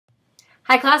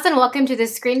Hi class, and welcome to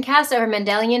this screencast over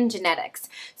Mendelian Genetics.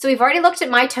 So we've already looked at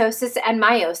mitosis and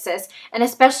meiosis, and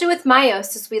especially with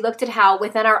meiosis, we looked at how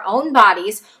within our own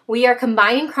bodies, we are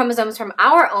combining chromosomes from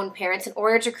our own parents in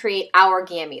order to create our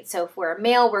gametes. So if we're a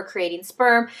male, we're creating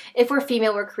sperm. If we're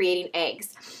female, we're creating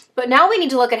eggs. But now we need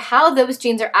to look at how those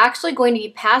genes are actually going to be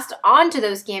passed on to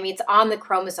those gametes on the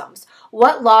chromosomes.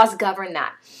 What laws govern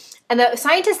that? And the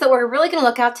scientist that we're really going to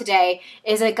look at today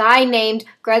is a guy named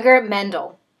Gregor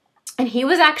Mendel. And he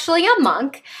was actually a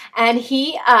monk, and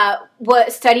he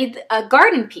studied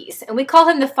garden peas. And we call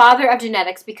him the father of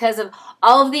genetics because of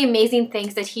all of the amazing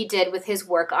things that he did with his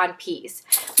work on peas.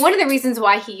 One of the reasons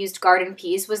why he used garden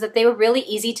peas was that they were really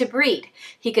easy to breed.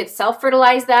 He could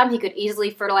self-fertilize them. He could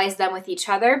easily fertilize them with each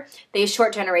other. They had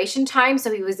short generation time,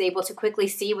 so he was able to quickly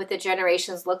see what the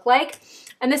generations look like.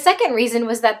 And the second reason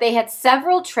was that they had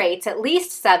several traits, at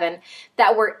least 7,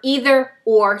 that were either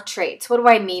or traits. What do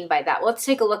I mean by that? Well, let's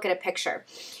take a look at a picture.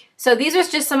 So these are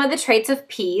just some of the traits of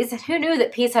peas. Who knew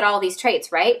that peas had all these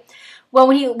traits, right? Well,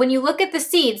 when you look at the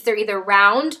seeds, they're either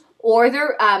round or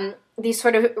they're these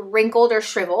sort of wrinkled or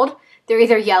shriveled. They're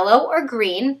either yellow or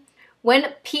green.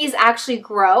 When peas actually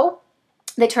grow,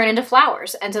 they turn into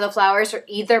flowers, and so the flowers are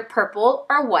either purple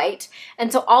or white,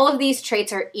 and so all of these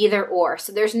traits are either or,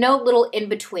 so there's no little in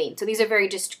between. So these are very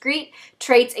discrete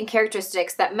traits and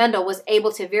characteristics that Mendel was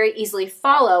able to very easily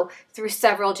follow through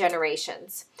several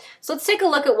generations. So let's take a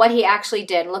look at what he actually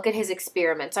did and look at his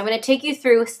experiments. I'm going to take you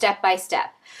through step by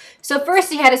step. So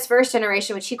first he had his first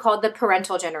generation, which he called the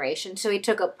parental generation. So he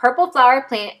took a purple flowered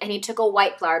plant and he took a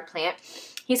white flowered plant.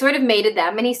 He sort of mated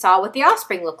them and he saw what the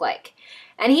offspring looked like.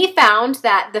 And he found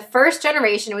that the first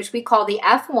generation, which we call the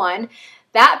F1,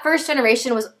 that first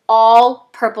generation was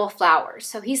all purple flowers.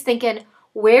 So he's thinking,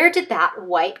 where did that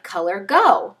white color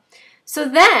go? So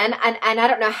then, and I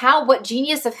don't know what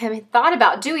genius of him thought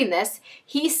about doing this,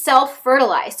 he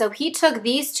self-fertilized. So he took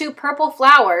these 2 purple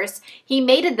flowers, he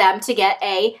mated them to get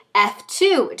a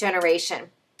F2 generation.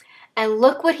 And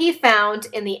look what he found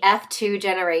in the F2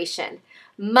 generation.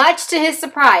 Much to his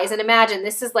surprise, and imagine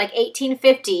this is like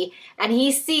 1850, and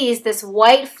he sees this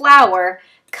white flower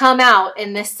come out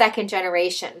in this second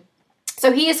generation.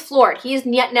 So he is floored.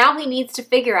 Now he needs to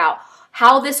figure out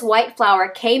how this white flower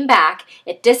came back.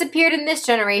 It disappeared in this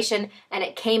generation, and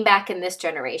it came back in this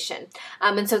generation.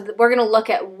 And so we're going to look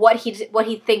at what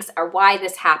he thinks or why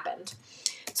this happened.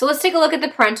 So let's take a look at the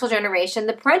parental generation.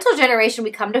 The parental generation,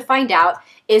 we come to find out,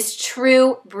 is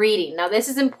true breeding. Now this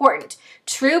is important.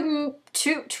 True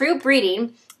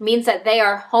breeding means that they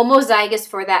are homozygous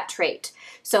for that trait.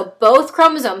 So both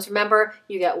chromosomes, remember,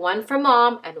 you get one from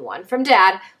mom and one from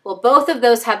dad. Well, both of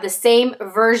those have the same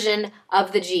version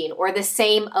of the gene or the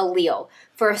same allele.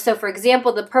 So for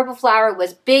example, the purple flower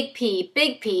was big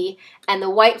P, and the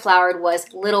white flower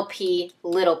was little p,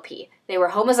 little p. They were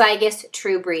homozygous,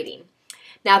 true breeding.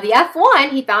 Now the F1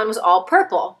 he found was all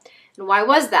purple. And why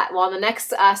was that? Well, on the next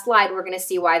slide, we're going to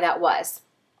see why that was.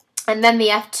 And then the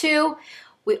F2,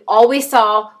 we always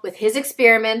saw with his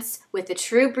experiments with the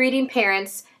true breeding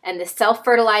parents and the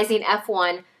self-fertilizing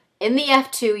F1, in the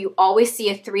F2, you always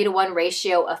see a 3-to-1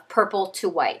 ratio of purple to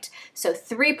white. So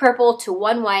 3 purple to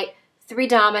 1 white, 3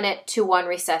 dominant to 1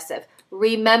 recessive.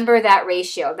 Remember that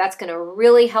ratio. That's going to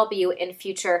really help you in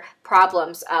future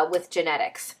problems with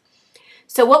genetics.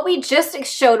 So what we just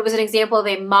showed was an example of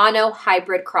a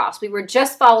monohybrid cross. We were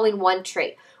just following one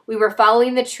trait. We were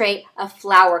following the trait of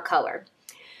flower color.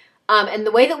 And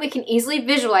the way that we can easily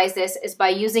visualize this is by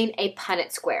using a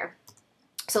Punnett square.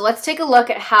 So let's take a look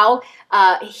at how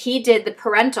he did the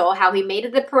parental, how he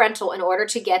mated the parental in order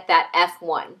to get that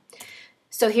F1.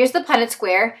 So here's the Punnett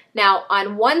square. Now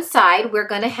on one side, we're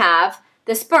going to have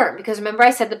the sperm, because remember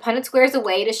I said the Punnett square is a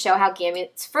way to show how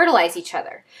gametes fertilize each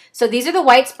other. So these are the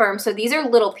white sperm, so these are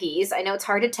little peas. I know it's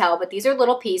hard to tell, but these are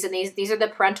little peas, and these are the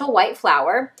parental white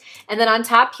flower. And then on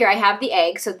top here I have the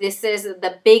egg, so this is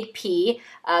the big P.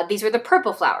 These are the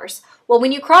purple flowers. Well,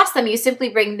 when you cross them, you simply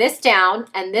bring this down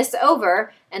and this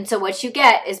over, and so what you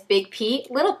get is big P,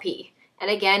 little p. And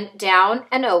again, down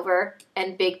and over,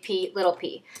 and big P, little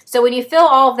p. So when you fill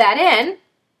all of that in,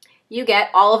 you get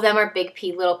all of them are big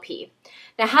P, little p.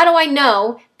 Now, how do I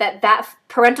know that that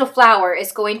parental flower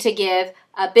is going to give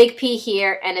a big P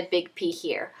here and a big P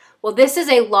here? Well, this is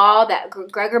a law that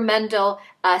Gregor Mendel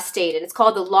stated. It's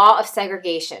called the law of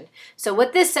segregation. So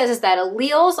what this says is that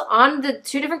alleles on the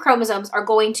 2 different chromosomes are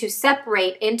going to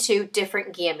separate into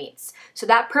different gametes. So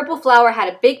that purple flower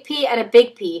had a big P and a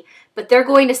big P, but they're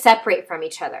going to separate from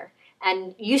each other.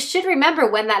 And you should remember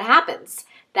when that happens.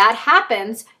 That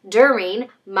happens during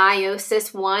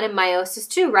meiosis 1 and meiosis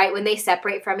 2, right? When they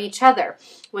separate from each other.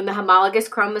 When the homologous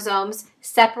chromosomes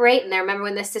separate, and then remember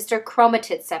when the sister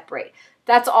chromatids separate.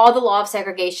 That's all the law of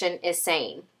segregation is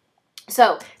saying.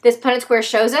 So this Punnett square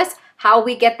shows us how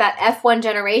we get that F1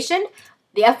 generation.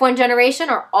 The F1 generation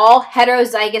are all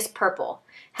heterozygous purple.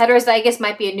 Heterozygous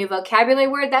might be a new vocabulary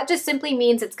word. That just simply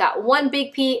means it's got one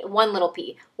big P, one little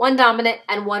p, one dominant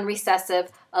and one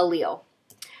recessive allele.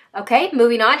 Okay,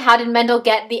 moving on. How did Mendel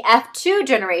get the F2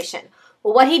 generation?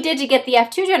 Well, what he did to get the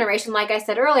F2 generation, like I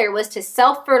said earlier, was to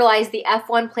self-fertilize the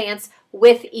F1 plants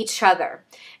with each other.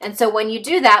 And so when you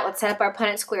do that, let's set up our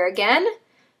Punnett square again.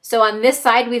 So on this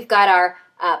side, we've got our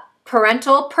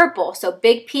parental purple, so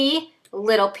big P,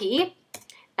 little p.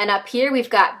 And up here, we've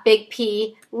got big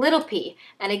P, little p.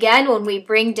 And again, when we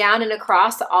bring down and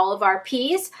across all of our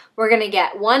P's, we're going to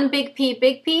get one big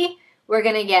P, we're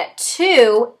going to get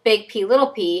two big P,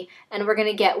 little p, and we're going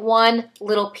to get one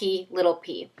little p, little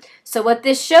p. So what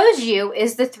this shows you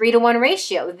is the 3-to-1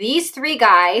 ratio. These three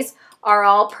guys are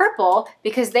all purple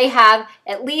because they have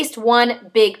at least one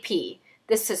big P.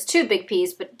 This is two big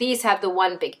P's, but these have the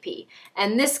one big P.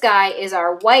 And this guy is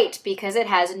our white because it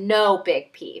has no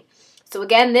big P. So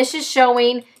again, this is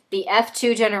showing the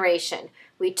F2 generation.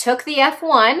 We took the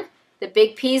F1, the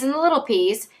big P's and the little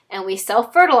p's, and we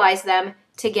self-fertilized them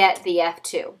to get the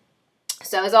F2.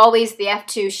 So as always, the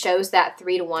F2 shows that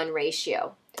 3-to-1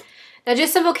 ratio. Now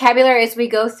just some vocabulary as we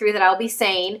go through that I'll be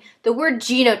saying. The word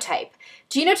genotype.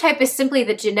 Genotype is simply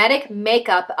the genetic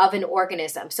makeup of an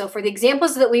organism. So for the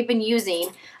examples that we've been using,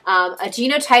 a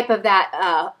genotype of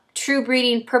that true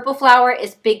breeding purple flower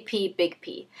is big P, big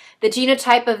P. The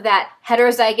genotype of that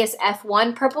heterozygous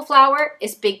F1 purple flower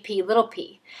is big P, little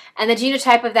p. And the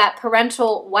genotype of that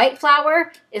parental white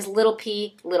flower is little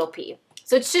p, little p.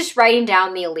 So it's just writing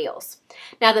down the alleles.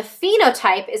 Now the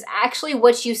phenotype is actually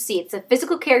what you see. It's the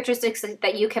physical characteristics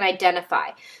that you can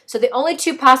identify. So the only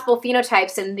two possible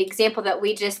phenotypes in the example that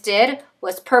we just did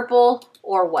was purple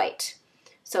or white.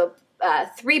 So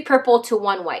 3 purple to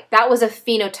 1 white. That was a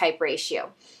phenotype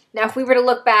ratio. Now if we were to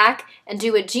look back and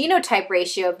do a genotype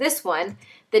ratio of this one,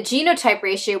 the genotype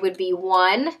ratio would be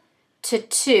 1 to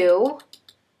 2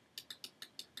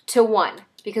 to 1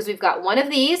 because we've got one of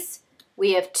these,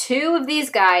 we have 2 of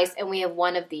these guys, and we have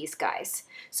 1 of these guys.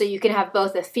 So you can have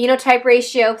both a phenotype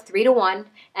ratio, 3-to-1,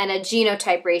 and a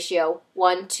genotype ratio,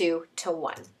 1:2 to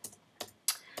 1.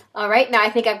 All right, now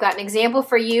I think I've got an example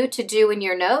for you to do in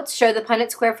your notes. Show the Punnett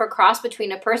square for a cross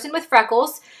between a person with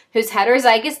freckles who's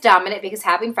heterozygous dominant because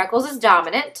having freckles is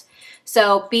dominant.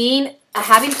 So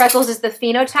having freckles is the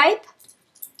phenotype,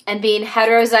 and being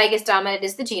heterozygous dominant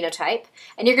is the genotype.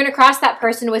 And you're going to cross that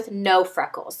person with no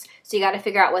freckles. So you got to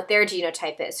figure out what their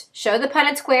genotype is. Show the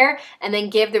Punnett square and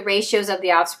then give the ratios of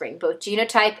the offspring, both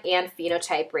genotype and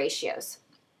phenotype ratios.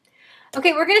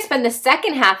 Okay, we're going to spend the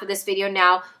second half of this video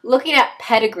now looking at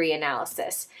pedigree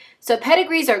analysis. So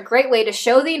pedigrees are a great way to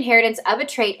show the inheritance of a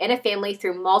trait in a family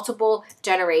through multiple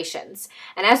generations.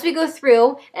 And as you go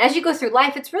through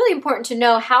life, it's really important to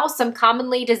know how some common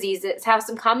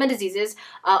diseases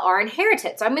are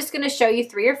inherited. So I'm just going to show you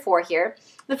 3 or 4 here.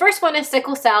 The first one is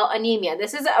sickle cell anemia.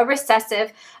 This is a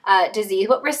recessive disease.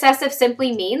 What recessive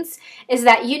simply means is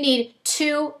that you need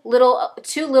two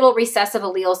little recessive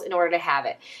alleles in order to have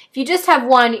it. If you just have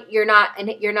one, you're not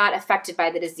affected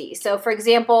by the disease. So for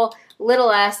example,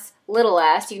 little s,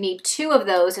 you need 2 of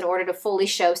those in order to fully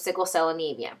show sickle cell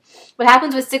anemia. What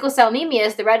happens with sickle cell anemia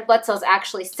is the red blood cells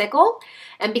actually sickle,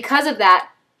 and because of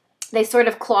that, they sort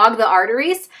of clog the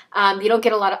arteries. You don't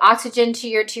get a lot of oxygen to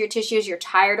your tissues. You're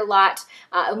tired a lot,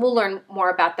 and we'll learn more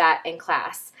about that in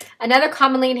class. Another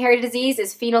commonly inherited disease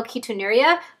is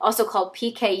phenylketonuria, also called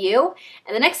PKU.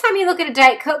 And the next time you look at a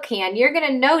Diet Coke can, you're going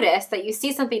to notice that you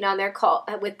see something on there called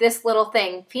with this little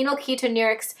thing.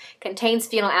 Phenylketonurics contains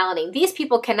phenylalanine. These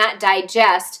people cannot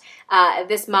digest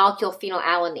this molecule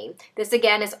phenylalanine. This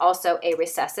again is also a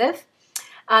recessive.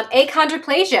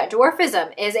 Achondroplasia,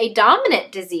 dwarfism, is a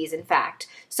dominant disease, in fact.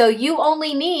 So you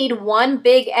only need one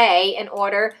big A in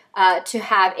order to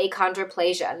have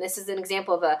achondroplasia. And this is an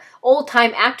example of an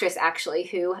old-time actress, actually,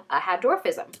 who had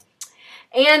dwarfism.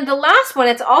 And the last one,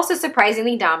 it's also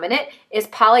surprisingly dominant, is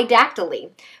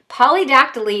polydactyly.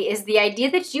 Polydactyly is the idea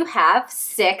that you have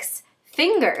 6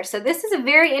 fingers. So this is a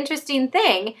very interesting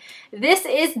thing. This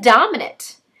is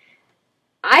dominant.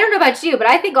 I don't know about you, but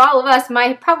I think all of us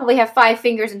might probably have 5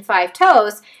 fingers and 5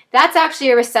 toes. That's actually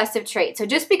a recessive trait. So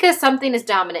just because something is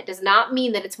dominant does not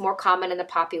mean that it's more common in the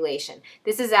population.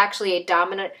 This is actually a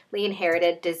dominantly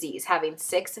inherited disease, having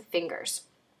 6 fingers.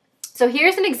 So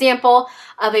here's an example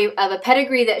of a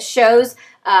pedigree that shows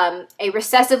a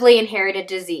recessively inherited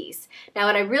disease. Now,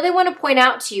 what I really want to point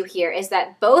out to you here is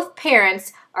that both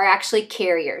parents are actually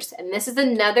carriers, and this is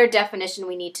another definition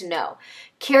we need to know.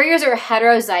 Carriers are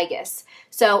heterozygous.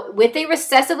 So with a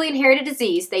recessively inherited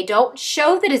disease, they don't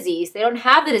show the disease, they don't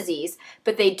have the disease,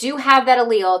 but they do have that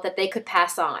allele that they could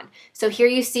pass on. So here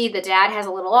you see the dad has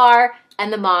a little r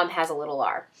and the mom has a little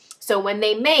r. So when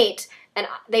they mate, and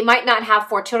they might not have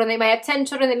 4 children, they might have 10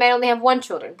 children, they might only have 1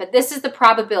 children, but this is the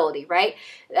probability, right?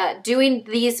 Doing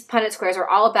these Punnett squares are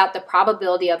all about the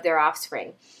probability of their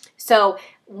offspring. So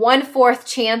 1/4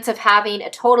 chance of having a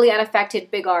totally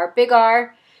unaffected big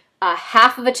R,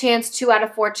 half of a chance, 2 out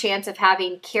of 4 chance of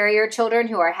having carrier children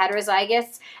who are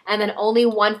heterozygous, and then only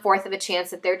 1/4 of a chance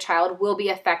that their child will be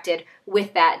affected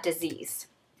with that disease.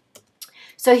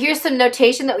 So here's some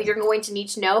notation that you're going to need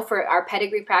to know for our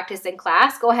pedigree practice in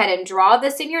class. Go ahead and draw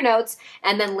this in your notes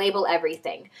and then label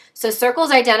everything. So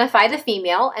circles identify the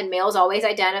female, and males always are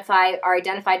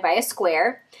identified by a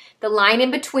square. The line in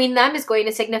between them is going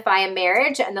to signify a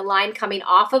marriage, and the line coming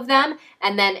off of them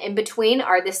and then in between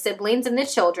are the siblings and the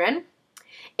children.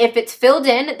 If it's filled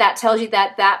in, that tells you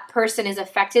that that person is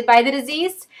affected by the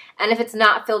disease, and if it's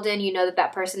not filled in, you know that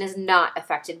that person is not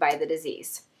affected by the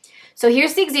disease. So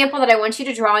here's the example that I want you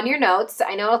to draw in your notes.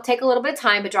 I know it'll take a little bit of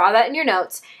time, but draw that in your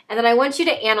notes. And then I want you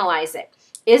to analyze it.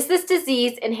 Is this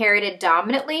disease inherited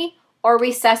dominantly or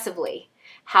recessively?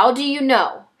 How do you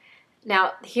know?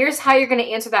 Now, here's how you're going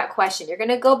to answer that question. You're going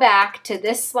to go back to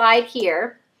this slide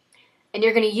here, and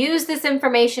you're going to use this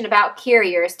information about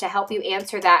carriers to help you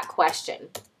answer that question.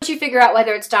 Once you figure out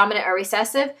whether it's dominant or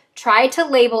recessive, try to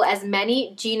label as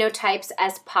many genotypes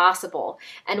as possible.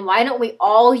 And why don't we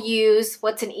all use,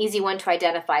 what's an easy one to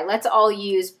identify? Let's all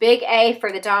use big A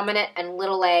for the dominant and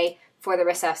little a for the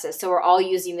recessive. So we're all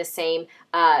using the same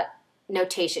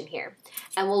notation here.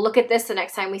 And we'll look at this the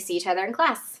next time we see each other in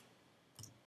class.